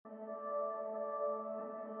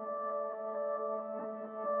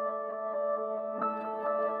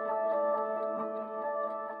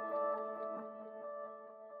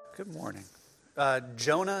Good morning.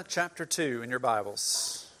 Jonah chapter 2 in your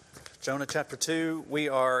Bibles. Jonah chapter 2. We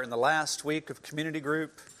are in the last week of community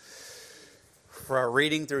group for our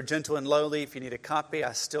reading through Gentle and Lowly. If you need a copy,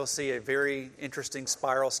 I still see a very interesting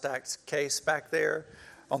spiral stacked case back there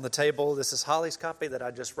on the table. This is Holly's copy that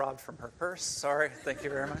I just robbed from her purse. Sorry. Thank you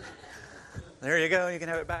very much. There you go. You can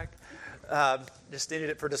have it back. Just needed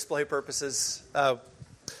it for display purposes.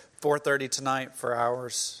 4:30 tonight for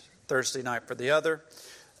ours. Thursday night for the other.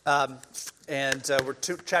 We're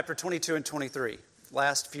chapter 22 and 23.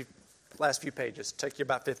 Last few pages. Take you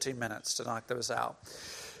about 15 minutes to knock those out.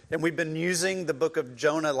 And we've been using the book of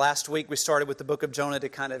Jonah. Last week we started with the book of Jonah to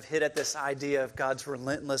kind of hit at this idea of God's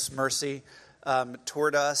relentless mercy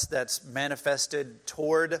toward us that's manifested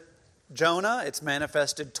toward Jonah. It's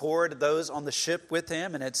manifested toward those on the ship with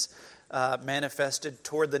him. And it's manifested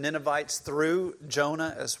toward the Ninevites through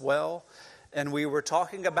Jonah as well. And we were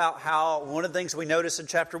talking about how one of the things we noticed in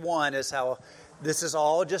chapter 1 is how this is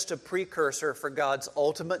all just a precursor for God's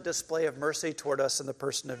ultimate display of mercy toward us in the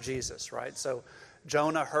person of Jesus, right? So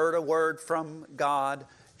Jonah heard a word from God.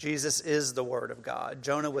 Jesus is the word of God.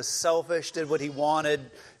 Jonah was selfish, did what he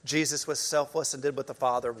wanted. Jesus was selfless and did what the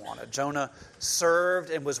Father wanted. Jonah served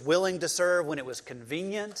and was willing to serve when it was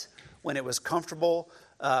convenient, when it was comfortable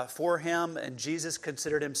for him. And Jesus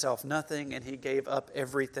considered himself nothing, and he gave up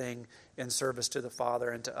everything in service to the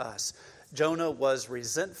Father and to us. Jonah was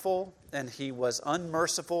resentful and he was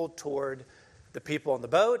unmerciful toward the people on the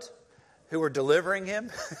boat who were delivering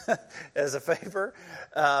him as a favor.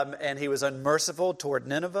 And he was unmerciful toward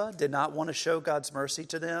Nineveh, did not want to show God's mercy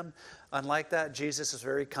to them. Unlike that, Jesus is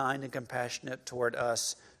very kind and compassionate toward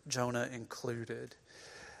us, Jonah included.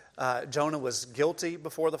 Jonah was guilty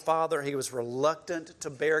before the Father. He was reluctant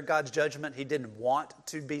to bear God's judgment. He didn't want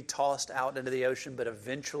to be tossed out into the ocean, but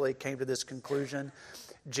eventually came to this conclusion.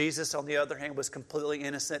 Jesus, on the other hand, was completely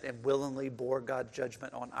innocent and willingly bore God's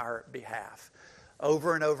judgment on our behalf.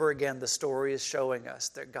 Over and over again, the story is showing us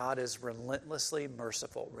that God is relentlessly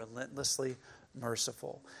merciful, relentlessly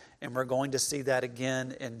merciful. And we're going to see that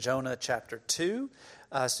again in Jonah chapter 2.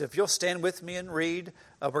 So if you'll stand with me and read,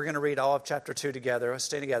 we're going to read all of chapter 2 together. Let's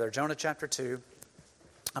stay together. Jonah chapter 2.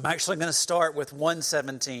 I'm actually going to start with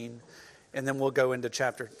 1:17, and then we'll go into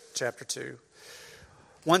chapter 2.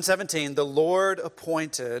 1:17, the Lord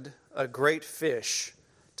appointed a great fish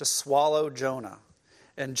to swallow Jonah,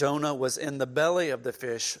 and Jonah was in the belly of the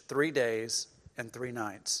fish 3 days and 3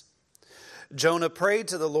 nights. Jonah prayed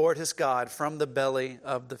to the Lord his God from the belly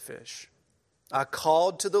of the fish. I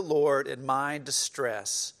called to the Lord in my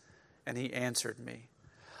distress, and he answered me.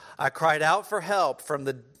 I cried out for help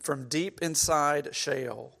from deep inside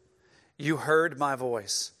Sheol. You heard my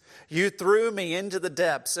voice. You threw me into the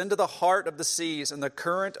depths, into the heart of the seas, and the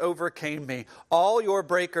current overcame me. All your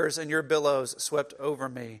breakers and your billows swept over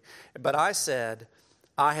me. But I said,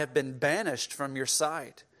 I have been banished from your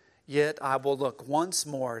sight, yet I will look once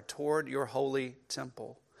more toward your holy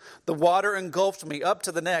temple. The water engulfed me up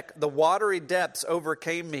to the neck. The watery depths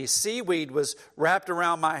overcame me. Seaweed was wrapped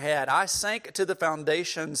around my head. I sank to the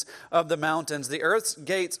foundations of the mountains. The earth's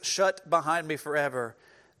gates shut behind me forever.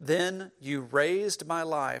 Then you raised my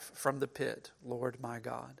life from the pit, Lord my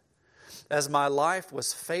God. As my life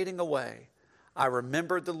was fading away, I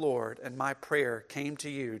remembered the Lord, and my prayer came to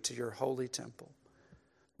you, to your holy temple.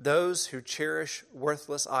 Those who cherish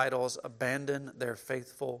worthless idols abandon their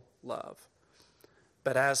faithful love.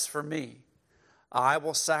 But as for me, I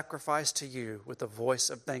will sacrifice to you with a voice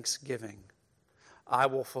of thanksgiving. I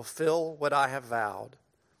will fulfill what I have vowed.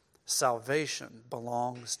 Salvation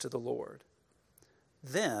belongs to the Lord.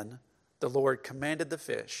 Then the Lord commanded the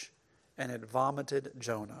fish, and it vomited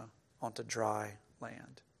Jonah onto dry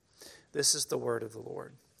land. This is the word of the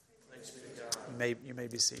Lord. Thanks be to God. You may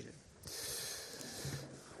be seated.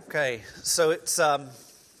 Okay, so it's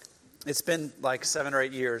been like 7 or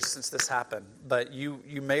 8 years since this happened, but you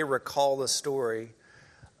may recall the story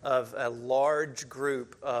of a large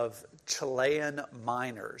group of Chilean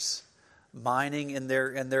miners mining in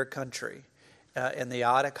their country in the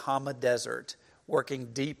Atacama Desert, working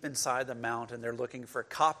deep inside the mountain. They're looking for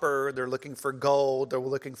copper, they're looking for gold, they're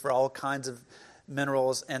looking for all kinds of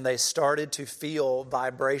minerals, and they started to feel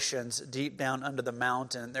vibrations deep down under the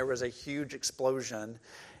mountain. There was a huge explosion,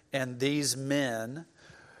 and these men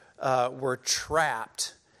were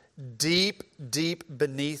trapped deep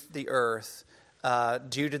beneath the earth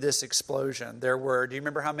due to this explosion. There were, do you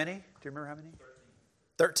remember how many?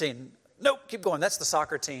 13. Nope, keep going. That's the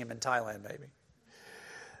soccer team in Thailand, maybe.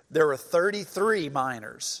 There were 33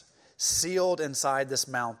 miners sealed inside this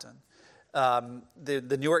mountain.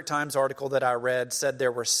 The New York Times article that I read said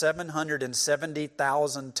there were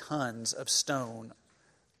 770,000 tons of stone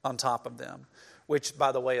on top of them, which,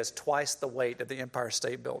 by the way, is twice the weight of the Empire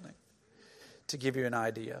State Building, to give you an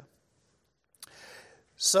idea.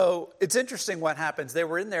 So it's interesting what happens. They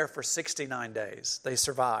were in there for 69 days. They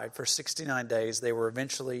survived for 69 days. They were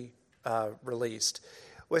eventually released.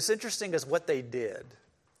 What's interesting is what they did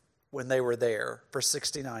when they were there for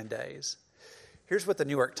 69 days. Here's what the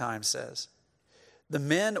New York Times says. The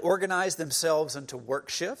men organized themselves into work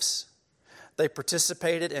shifts. They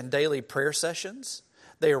participated in daily prayer sessions.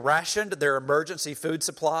 They rationed their emergency food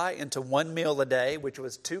supply into one meal a day, which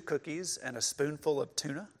was 2 cookies and a spoonful of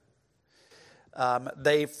tuna.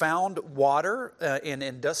 They found water in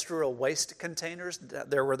industrial waste containers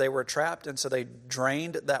there where they were trapped, and so they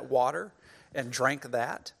drained that water and drank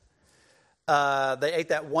that. They ate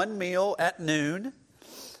that one meal at noon,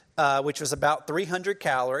 which was about 300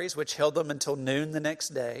 calories, which held them until noon the next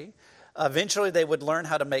day. Eventually, they would learn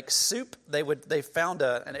how to make soup. They found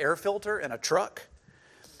an air filter in a truck,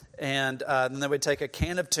 and then they would take a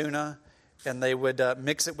can of tuna, and they would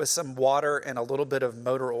mix it with some water and a little bit of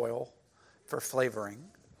motor oil for flavoring.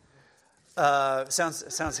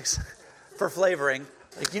 Sounds for flavoring.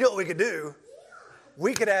 Like, you know what we could do?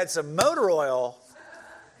 We could add some motor oil.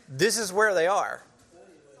 This is where they are.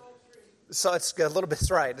 So it's a little bit,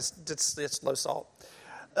 right. It's low salt.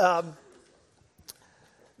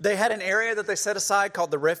 They had an area that they set aside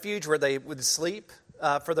called the refuge where they would sleep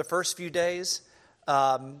for the first few days.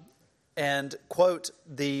 And, quote,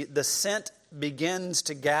 the scent begins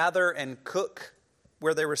to gather and cook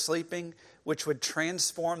where they were sleeping, which would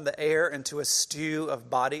transform the air into a stew of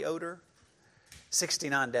body odor.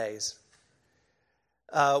 69 days.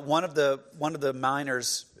 One of the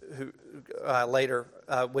miners who later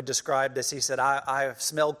would describe this, he said, I have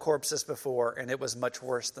smelled corpses before, and it was much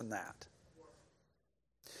worse than that.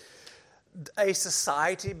 A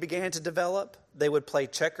society began to develop. They would play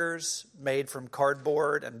checkers made from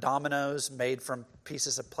cardboard and dominoes made from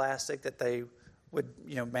pieces of plastic that they would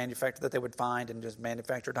manufacture, that they would find, and just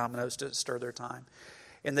manufacture dominoes to stir their time.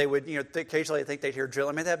 And they would, occasionally I think they'd hear drill.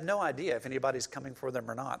 I mean, they have no idea if anybody's coming for them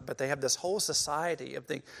or not. But they have this whole society of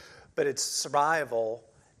things. But it's survival,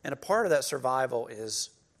 and a part of that survival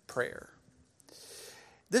is prayer.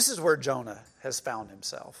 This is where Jonah has found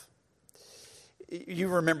himself. You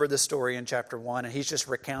remember the story in chapter 1, and he's just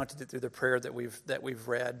recounted it through the prayer that we've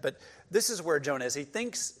read. But this is where Jonah is. He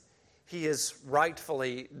thinks he is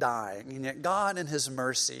rightfully dying, and yet God in his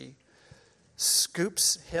mercy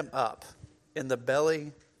scoops him up in the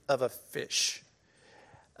belly of a fish.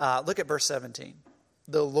 Look at verse 17.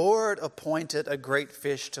 The Lord appointed a great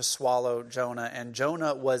fish to swallow Jonah, and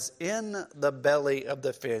Jonah was in the belly of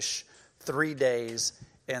the fish 3 days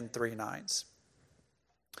and 3 nights.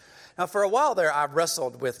 Now, for a while there, I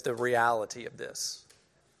wrestled with the reality of this.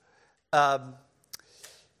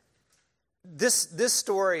 This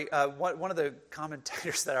story, one of the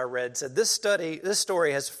commentators that I read said, this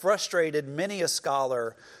story has frustrated many a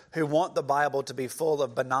scholar who want the Bible to be full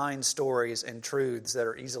of benign stories and truths that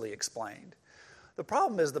are easily explained. The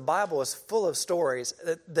problem is the Bible is full of stories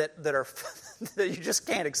that are that you just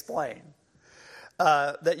can't explain,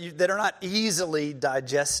 that are not easily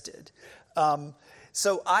digested.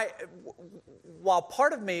 So while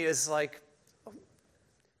part of me is like,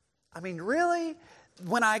 I mean, really?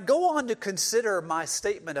 When I go on to consider my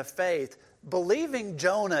statement of faith, believing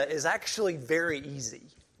Jonah is actually very easy.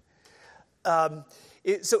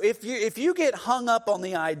 So if you get hung up on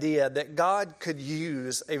the idea that God could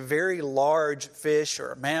use a very large fish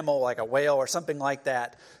or a mammal like a whale or something like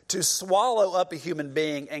that to swallow up a human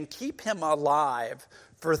being and keep him alive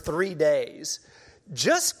for 3 days,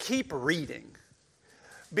 just keep reading.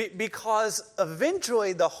 Because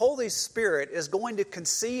eventually the Holy Spirit is going to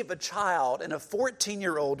conceive a child in a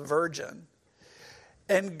 14-year-old virgin.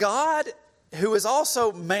 And God, who is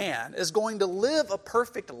also man, is going to live a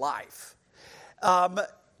perfect life.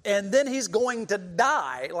 And then he's going to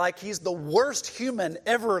die like he's the worst human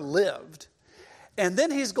ever lived. And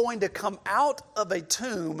then he's going to come out of a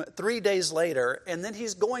tomb 3 days later. And then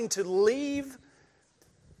he's going to leave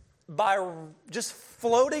by just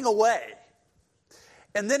floating away.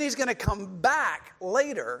 And then he's going to come back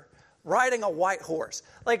later riding a white horse.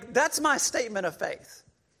 Like, that's my statement of faith.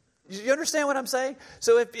 You understand what I'm saying?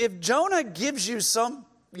 So if Jonah gives you some,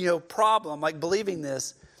 problem, like believing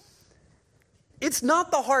this, it's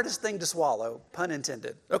not the hardest thing to swallow, pun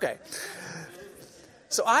intended. Okay.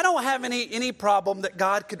 So I don't have any problem that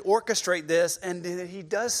God could orchestrate this, and he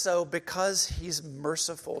does so because he's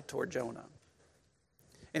merciful toward Jonah.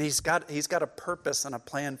 And he's got a purpose and a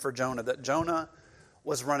plan for Jonah that Jonah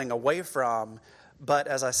was running away from. But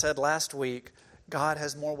as I said last week, God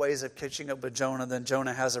has more ways of catching up with Jonah than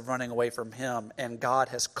Jonah has of running away from him. And God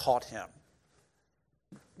has caught him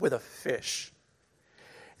with a fish.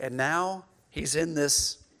 And now he's in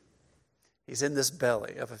this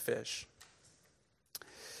belly of a fish.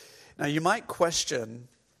 Now you might question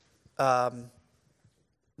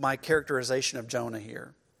my characterization of Jonah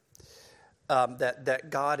here. That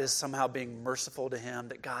God is somehow being merciful to him,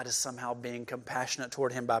 that God is somehow being compassionate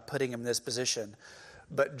toward him by putting him in this position.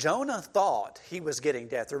 But Jonah thought he was getting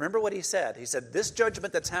death. Remember what he said? He said, this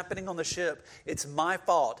judgment that's happening on the ship, it's my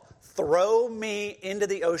fault. Throw me into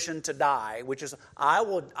the ocean to die, which is, I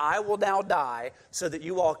will now die so that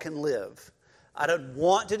you all can live. I don't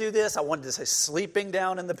want to do this. I wanted to say sleeping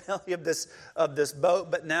down in the belly of this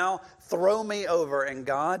boat, but now throw me over. And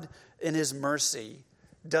God, in his mercy,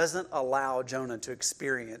 doesn't allow Jonah to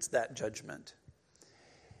experience that judgment.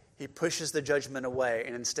 He pushes the judgment away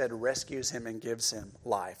and instead rescues him and gives him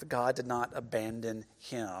life. God did not abandon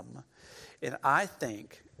him. And I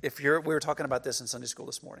think, we were talking about this in Sunday school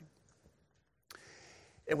this morning,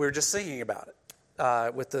 and we were just singing about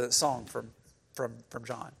it with the song from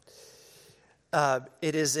John.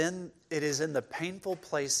 It is in the painful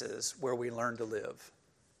places where we learn to live.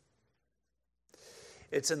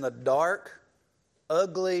 It's in the dark,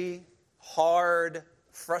 ugly, hard,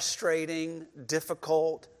 frustrating,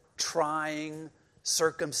 difficult, trying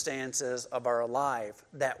circumstances of our life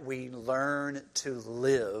that we learn to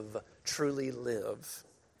live, truly live.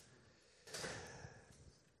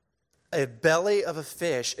 A belly of a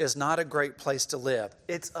fish is not a great place to live.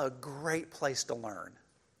 It's a great place to learn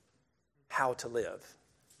how to live.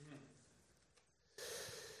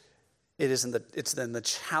 It's in the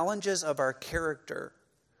challenges of our character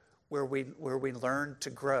where we learn to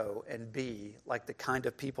grow and be like the kind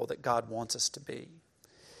of people that God wants us to be.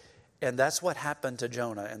 And that's what happened to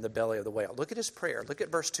Jonah in the belly of the whale. Look at his prayer. Look at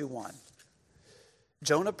verse 2:1.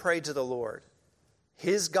 Jonah prayed to the Lord,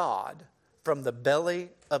 his God, from the belly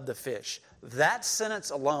of the fish. That sentence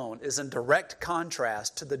alone is in direct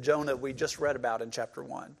contrast to the Jonah we just read about in chapter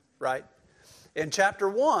 1, right? In chapter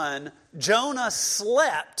 1, Jonah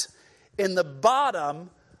slept in the bottom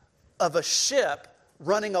of a ship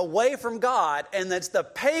running away from God, and it's the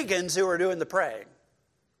pagans who are doing the praying.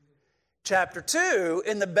 Chapter 2,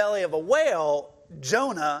 in the belly of a whale,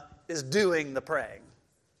 Jonah is doing the praying.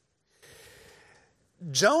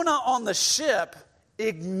 Jonah on the ship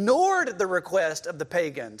ignored the request of the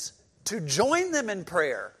pagans to join them in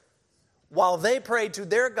prayer while they prayed to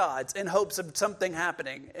their gods in hopes of something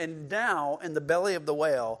happening. And now, in the belly of the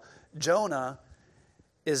whale, Jonah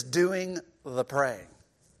is doing the praying.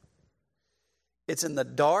 It's in the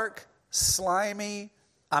dark, slimy,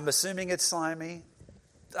 I'm assuming it's slimy,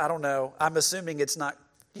 I don't know, I'm assuming it's not,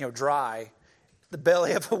 dry, the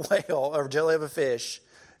belly of a whale or belly of a fish,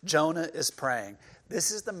 Jonah is praying.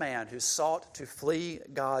 This is the man who sought to flee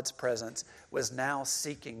God's presence, was now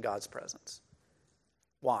seeking God's presence.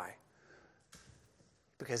 Why?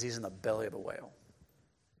 Because he's in the belly of a whale.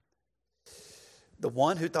 The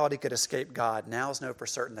one who thought he could escape God now knows for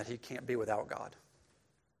certain that he can't be without God.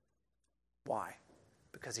 Why?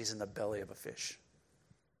 Because he's in the belly of a fish.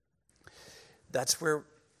 That's where,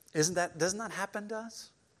 doesn't that happen to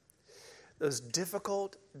us? Those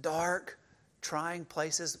difficult, dark, trying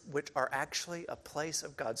places which are actually a place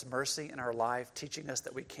of God's mercy in our life, teaching us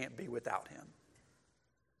that we can't be without him.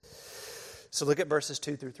 So look at verses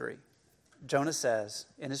 2-3. Jonah says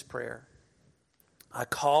in his prayer, I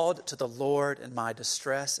called to the Lord in my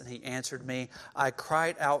distress, and he answered me. I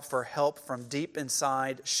cried out for help from deep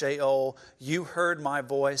inside Sheol. You heard my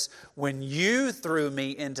voice when you threw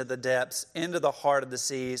me into the depths, into the heart of the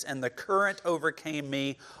seas, and the current overcame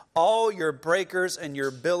me. All your breakers and your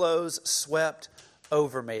billows swept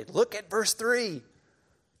over me. Look at verse 3.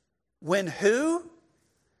 When who?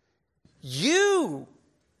 You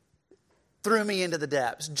threw me into the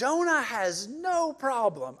depths. Jonah has no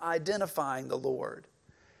problem identifying the Lord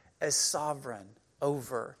as sovereign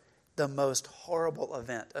over the most horrible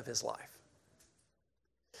event of his life.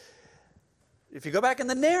 If you go back in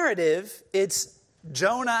the narrative, it's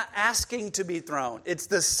Jonah asking to be thrown. It's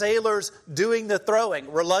the sailors doing the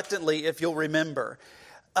throwing, reluctantly, if you'll remember.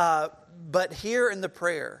 But here in the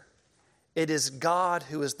prayer, it is God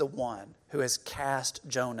who is the one who has cast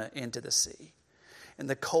Jonah into the sea. And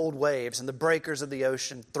the cold waves and the breakers of the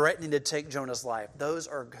ocean threatening to take Jonah's life. Those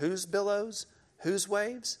are whose billows? Whose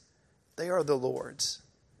waves? They are the Lord's.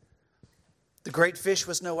 The great fish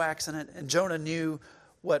was no accident, and Jonah knew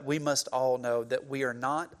what we must all know, that we are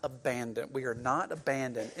not abandoned. We are not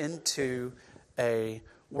abandoned into a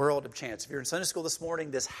world of chance. If you're in Sunday school this morning,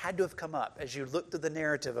 this had to have come up as you look through the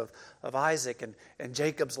narrative of Isaac and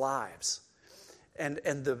Jacob's lives. and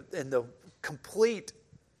the complete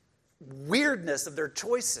weirdness of their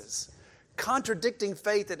choices, contradicting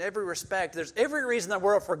faith in every respect. There's every reason in the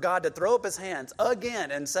world for God to throw up his hands again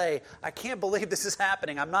and say, I can't believe this is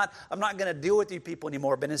happening. I'm not going to deal with you people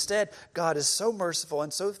anymore. But instead, God is so merciful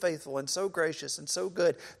and so faithful and so gracious and so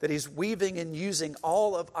good that he's weaving and using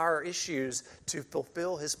all of our issues to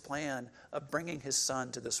fulfill his plan of bringing his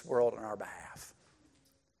son to this world on our behalf.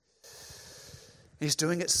 He's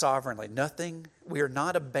doing it sovereignly. We are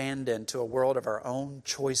not abandoned to a world of our own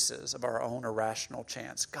choices, of our own irrational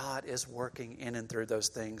chance. God is working in and through those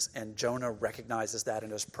things, and Jonah recognizes that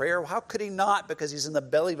in his prayer. How could he not? Because he's in the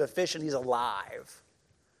belly of a fish and he's alive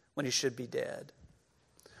when he should be dead.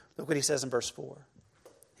 Look what he says in verse 4.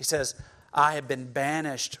 He says, I have been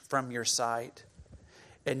banished from your sight,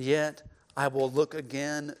 and yet I will look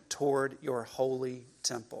again toward your holy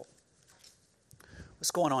temple.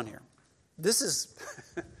 What's going on here? This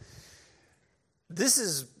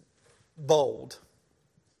is bold,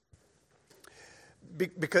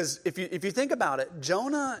 because if you think about it,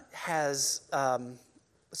 Jonah has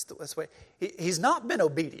he's not been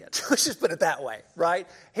obedient. Let's just put it that way, right?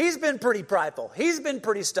 He's been pretty prideful. He's been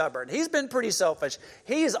pretty stubborn. He's been pretty selfish.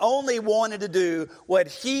 He's only wanted to do what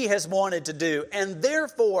he has wanted to do, and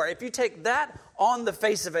therefore, if you take that on the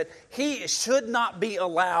face of it, he should not be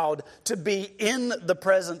allowed to be in the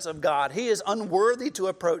presence of God. He is unworthy to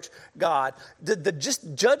approach God. The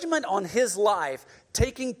just judgment on his life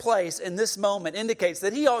taking place in this moment indicates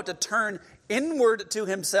that he ought to turn inward to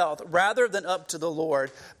himself rather than up to the Lord.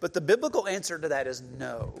 But the biblical answer to that is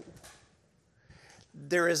no.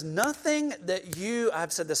 There is nothing that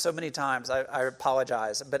I've said this so many times, I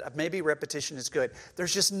apologize, but maybe repetition is good.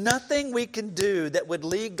 There's just nothing we can do that would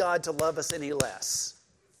lead God to love us any less.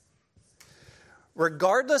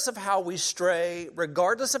 Regardless of how we stray,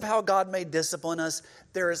 regardless of how God may discipline us,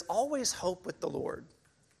 there is always hope with the Lord.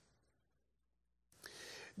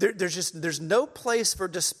 There's no place for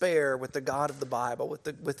despair with the God of the Bible,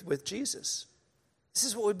 with Jesus. This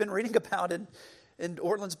is what we've been reading about in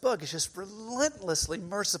Ortland's book. It's just relentlessly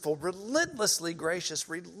merciful, relentlessly gracious,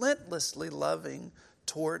 relentlessly loving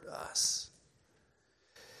toward us.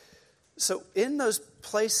 So in those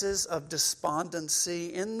places of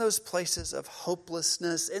despondency, in those places of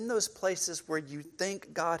hopelessness, in those places where you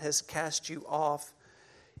think God has cast you off,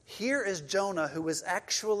 here is Jonah, who was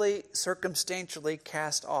actually circumstantially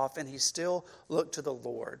cast off, and he still looked to the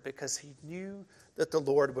Lord because he knew that the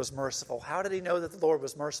Lord was merciful. How did he know that the Lord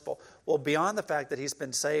was merciful? Well, beyond the fact that he's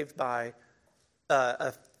been saved by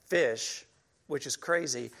a fish, which is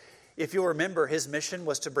crazy, if you'll remember, his mission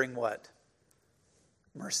was to bring what?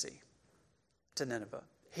 Mercy to Nineveh.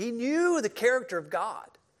 He knew the character of God.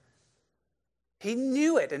 He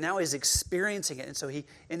knew it, and now he's experiencing it. And so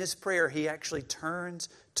in his prayer, he actually turns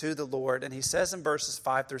to the Lord. And he says in verses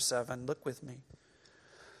 5 through 7, look with me.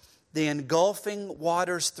 The engulfing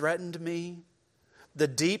waters threatened me. The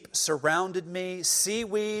deep surrounded me.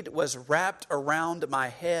 Seaweed was wrapped around my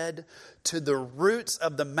head. To the roots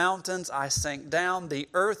of the mountains I sank down. The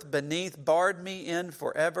earth beneath barred me in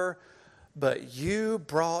forever. But you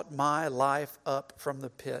brought my life up from the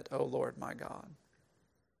pit, O Lord my God.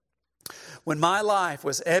 When my life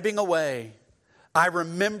was ebbing away, I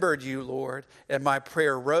remembered you, Lord, and my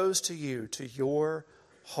prayer rose to you, to your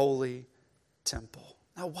holy temple.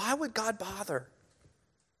 Now, why would God bother?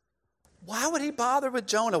 Why would he bother with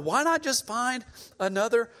Jonah? Why not just find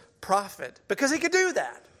another prophet? Because he could do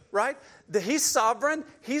that, right? He's sovereign.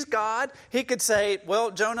 He's God. He could say, well,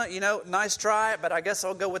 Jonah, nice try, but I guess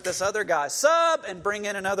I'll go with this other guy. And bring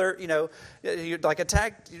in another, like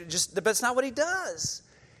attack. But it's not what he does.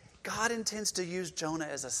 God intends to use Jonah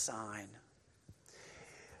as a sign.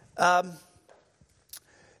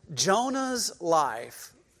 Jonah's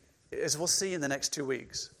life, as we'll see in the next 2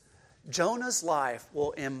 weeks, Jonah's life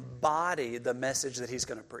will embody the message that he's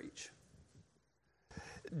going to preach.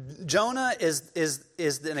 Jonah is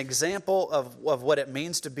an example of what it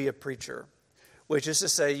means to be a preacher, which is to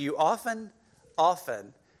say you often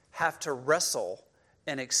have to wrestle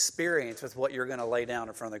and experience with what you're going to lay down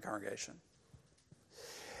in front of the congregation.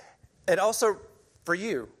 And also for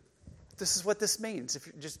you, this is what this means.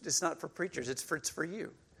 It's not for preachers, it's for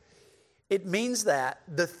you. It means that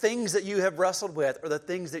the things that you have wrestled with are the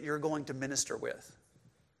things that you're going to minister with.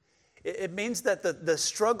 It means that the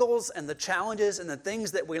struggles and the challenges and the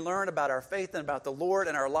things that we learn about our faith and about the Lord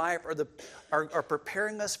and our life are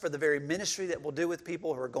preparing us for the very ministry that we'll do with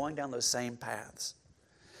people who are going down those same paths.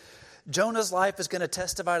 Jonah's life is going to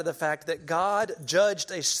testify to the fact that God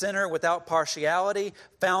judged a sinner without partiality,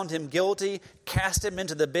 found him guilty, cast him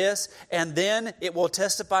into the abyss, and then it will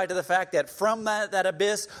testify to the fact that from that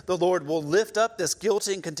abyss, the Lord will lift up this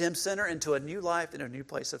guilty and condemned sinner into a new life and a new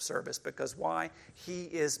place of service. Because why? He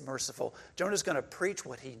is merciful. Jonah's going to preach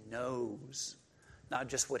what he knows, not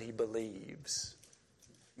just what he believes.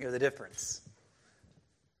 You know the difference.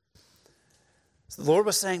 So the Lord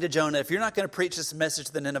was saying to Jonah, if you're not going to preach this message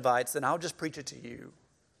to the Ninevites, then I'll just preach it to you.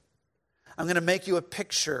 I'm going to make you a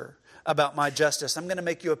picture about my justice. I'm going to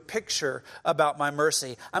make you a picture about my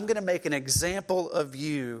mercy. I'm going to make an example of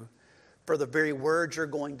you for the very words you're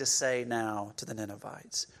going to say now to the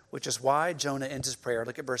Ninevites, which is why Jonah ends his prayer.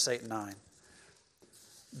 Look at verse 8 and 9.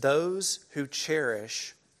 Those who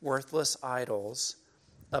cherish worthless idols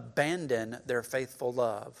abandon their faithful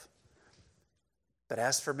love. But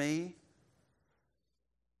as for me,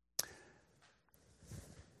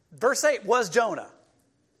 verse 8 was Jonah.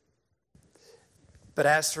 But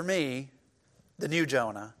as for me, the new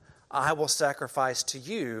Jonah, I will sacrifice to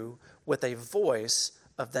you with a voice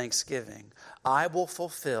of thanksgiving. I will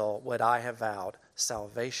fulfill what I have vowed.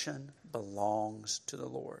 Salvation belongs to the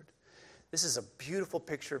Lord. This is a beautiful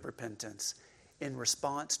picture of repentance in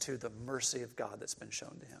response to the mercy of God that's been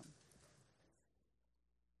shown to him.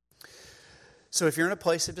 So if you're in a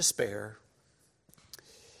place of despair,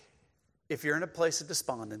 if you're in a place of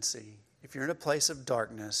despondency, if you're in a place of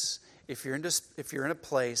darkness, if you're in a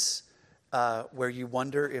place where you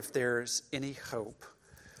wonder if there's any hope,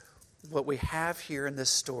 what we have here in this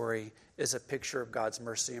story is a picture of God's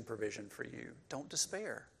mercy and provision for you. Don't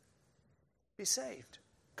despair. Be saved.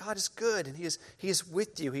 God is good, and He is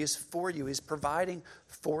with you. He is for you. He's providing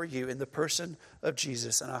for you in the person of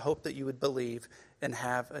Jesus. And I hope that you would believe and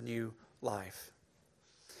have a new life.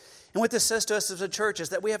 And what this says to us as a church is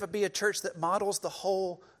that we have to be a church that models the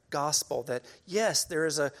whole gospel. That yes, there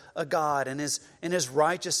is a God, and in His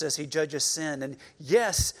righteousness He judges sin. And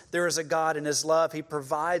yes, there is a God in His love. He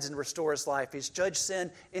provides and restores life. He's judged sin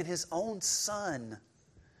in His own Son,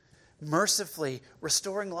 mercifully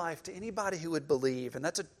restoring life to anybody who would believe. And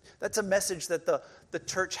that's a message that the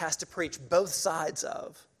church has to preach both sides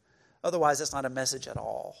of. Otherwise, it's not a message at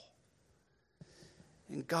all.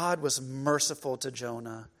 And God was merciful to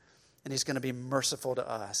Jonah, and He's going to be merciful to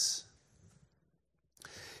us.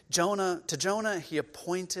 To Jonah, He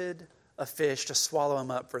appointed a fish to swallow him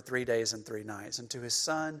up for 3 days and 3 nights. And to his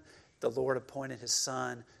son, the Lord appointed his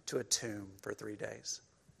son to a tomb for 3 days.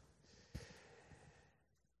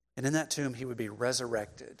 And in that tomb, he would be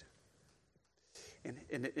resurrected.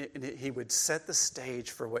 And He would set the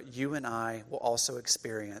stage for what you and I will also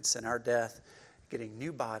experience in our death, getting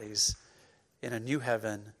new bodies in a new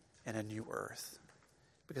heaven and a new earth.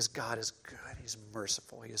 Because God is good. He's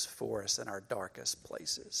merciful. He is for us in our darkest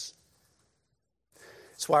places.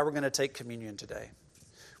 That's why we're going to take communion today.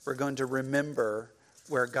 We're going to remember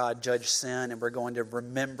where God judged sin, and we're going to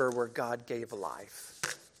remember where God gave life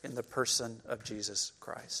in the person of Jesus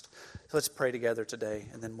Christ. So let's pray together today,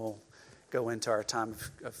 and then we'll go into our time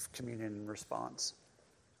of communion and response.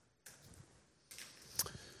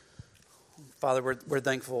 Father, we're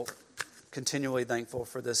thankful, continually thankful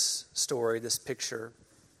for this story, this picture,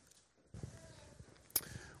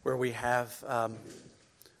 where we have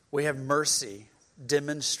mercy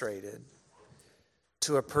demonstrated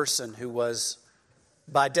to a person who was,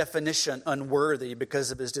 by definition, unworthy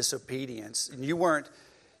because of his disobedience. And you weren't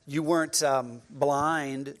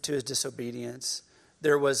blind to his disobedience.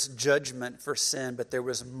 There was judgment for sin, but there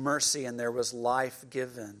was mercy and there was life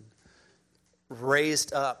given,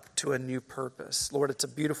 raised up to a new purpose. Lord, it's a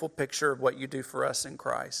beautiful picture of what you do for us in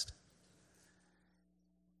Christ.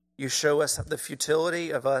 You show us the futility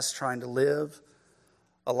of us trying to live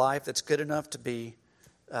a life that's good enough to be,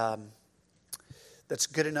 that's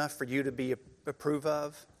good enough for you to approve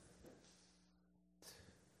of.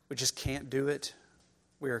 We just can't do it.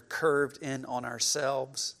 We are curved in on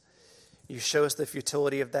ourselves. You show us the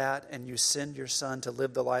futility of that, and you send your Son to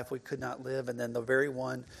live the life we could not live, and then the very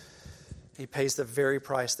one, He pays the very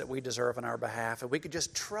price that we deserve on our behalf. And we could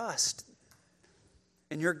just trust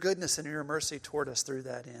in your goodness and your mercy toward us through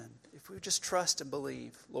that end. If we just trust and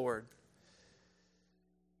believe, Lord,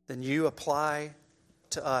 then you apply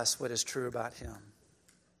to us what is true about Him.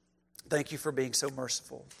 Thank you for being so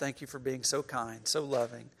merciful. Thank you for being so kind, so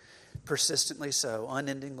loving, persistently so,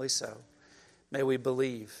 unendingly so. May we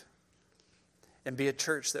believe and be a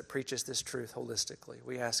church that preaches this truth holistically.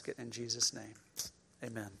 We ask it in Jesus' name.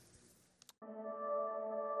 Amen.